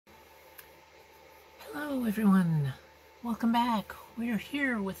Hello everyone, welcome back. We're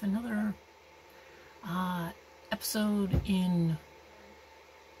here with another episode in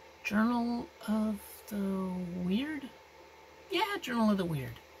Journal of the Weird? Yeah, Journal of the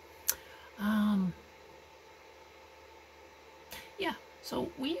Weird. Yeah,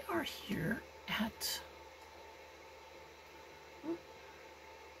 so we are here at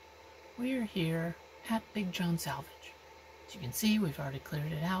Big John Salvage. As you can see, we've already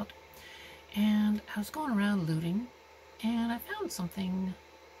cleared it out. And I was going around looting, and I found something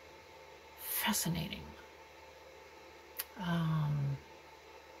fascinating.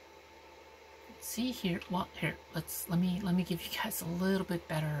 See here. Well, here. Let me give you guys a little bit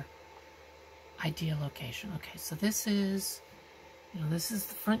better idea location. Okay, so this is, this is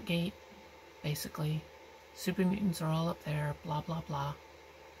the front gate, basically. Super mutants are all up there. Blah blah blah.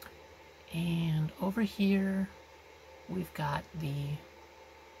 And over here, we've got the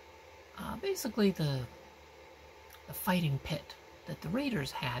basically the fighting pit that the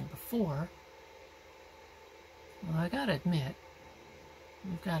raiders had before. Well, I gotta admit,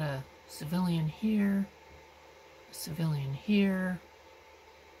 we've got a civilian here, a civilian here,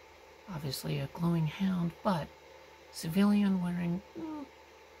 obviously a glowing hound, but civilian wearing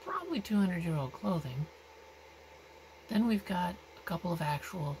probably 200-year-old clothing. Then we've got a couple of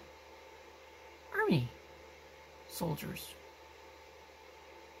actual army soldiers.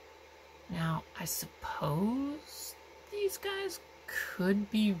 Now, I suppose these guys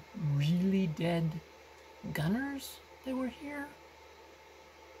could be really dead gunners that were here.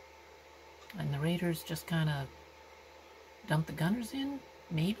 And the raiders just kind of dumped the gunners in,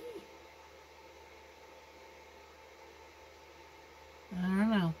 maybe? I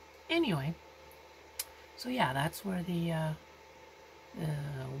don't know. Anyway, so yeah, that's where the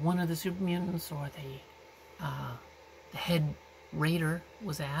one of the super mutants, or the head raider,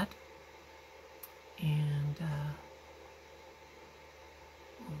 was at. And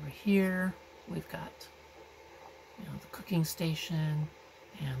over here we've got the cooking station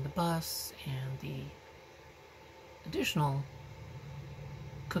and the bus and the additional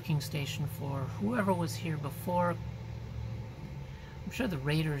cooking station for whoever was here before. I'm sure the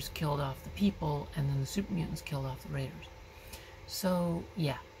raiders killed off the people, and then the super mutants killed off the raiders. So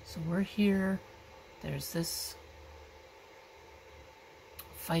yeah, so we're here. There's this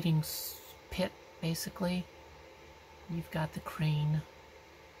fighting pit, basically. You've got the crane,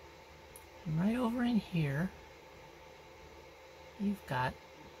 and right over in here you've got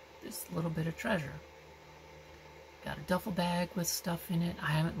this little bit of treasure. Got a duffel bag with stuff in it. I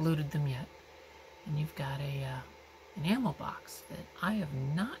haven't looted them yet. And you've got an ammo box that I have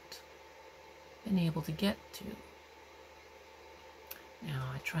not been able to get to. Now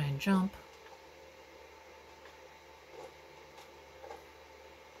I try and jump.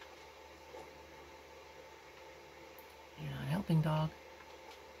 You're not helping, dog.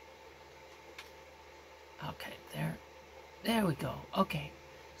 Okay, there we go. Okay,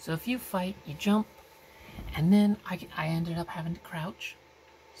 so if you fight, you jump, and then I ended up having to crouch,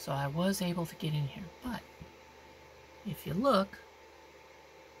 so I was able to get in here. But if you look,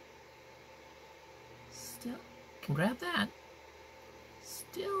 still can grab that.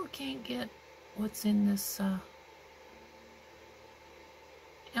 Still can't get what's in this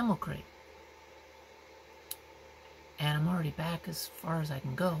ammo crate. And I'm already back as far as I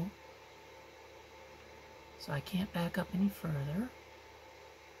can go. So I can't back up any further.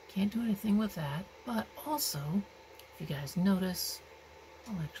 Can't do anything with that. But also, if you guys notice,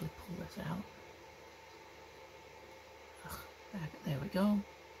 I'll actually pull this out. Back, there we go.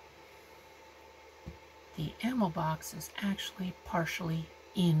 The ammo box is actually partially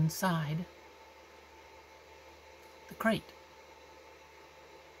inside the crate.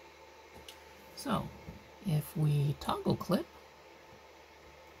 So, if we toggle clip,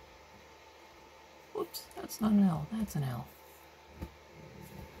 whoops, that's not an L, that's an L.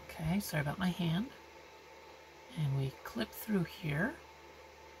 Okay, sorry about my hand. And we clip through here.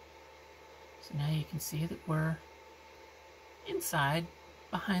 So now you can see that we're inside,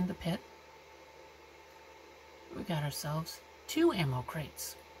 behind the pit. We got ourselves 2 ammo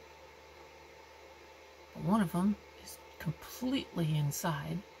crates. But one of them is completely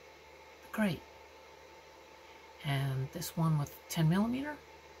inside the crate. And this one with 10mm,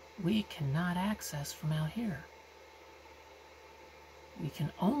 we cannot access from out here. We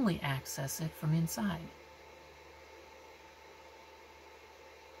can only access it from inside.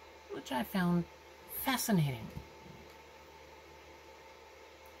 Which I found fascinating.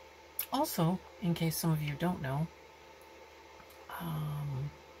 Also, in case some of you don't know,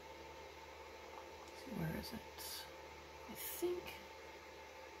 where is it? I think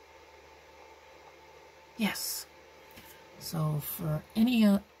Yes. So for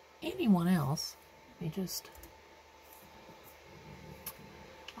anyone else, we just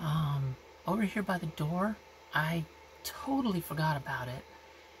over here by the door, I totally forgot about it,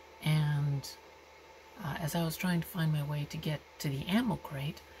 and as I was trying to find my way to get to the ammo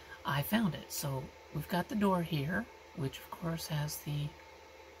crate, I found it. So we've got the door here, which of course has the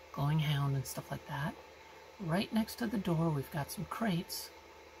glowing hound and stuff like that. Right next to the door, we've got some crates.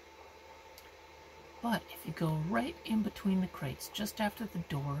 But if you go right in between the crates, just after the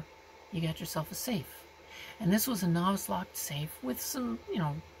door, you got yourself a safe. And this was a novice locked safe with some, you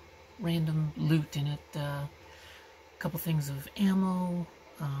know, random loot in it. A couple things of ammo.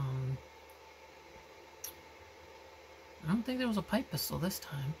 I don't think there was a pipe pistol this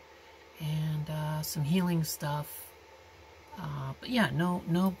time. And some healing stuff. But yeah,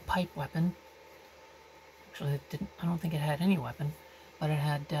 no pipe weapon. Actually, I don't think it had any weapon. But it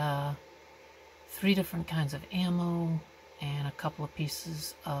had 3 different kinds of ammo and a couple of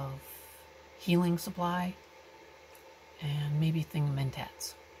pieces of healing supply and maybe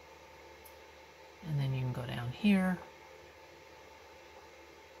thingamentats. And then you can go down here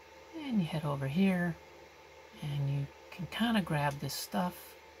and you head over here and you can kind of grab this stuff.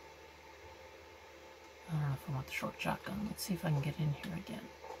 I don't know if I want the short shotgun. Let's see if I can get in here again.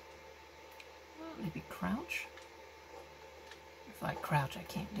 Well, maybe crouch. If I crouch, I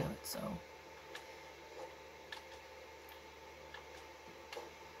can't do it, so.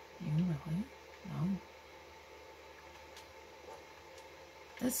 You really? No.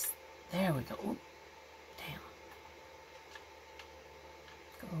 There we go. Ooh, damn.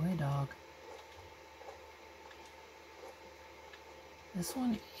 Go away, dog. This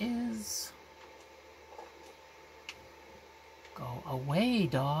one is... Go away,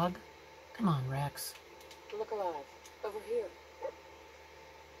 dog. Come on, Rex. Look alive. Over here.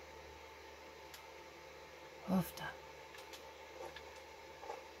 Oofta.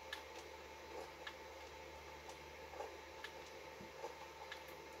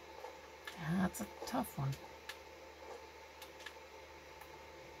 That's a tough one.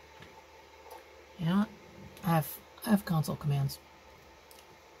 You know what? I have console commands.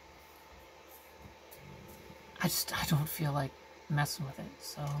 I don't feel like messing with it,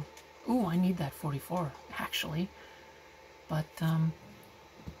 so... Ooh, I need that 44, actually. But,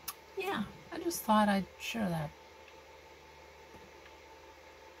 yeah, I just thought I'd share that.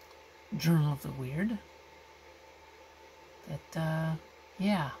 Journal of the Weird. That,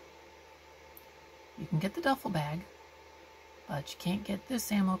 yeah. You can get the duffel bag, but you can't get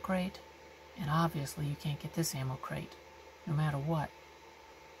this ammo crate, and obviously you can't get this ammo crate, no matter what.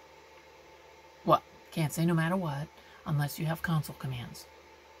 What? Can't say no matter what, unless you have console commands.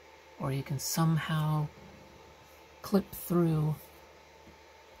 Or you can somehow clip through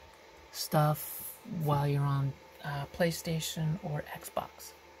stuff while you're on PlayStation or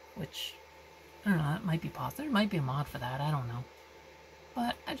Xbox, which, I don't know, that might be possible. There might be a mod for that, I don't know.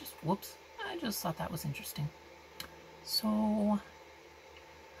 But I just thought that was interesting. So,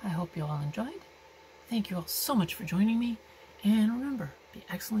 I hope you all enjoyed. Thank you all so much for joining me. And remember, be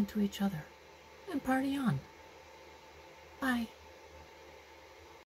excellent to each other. And party on. Bye.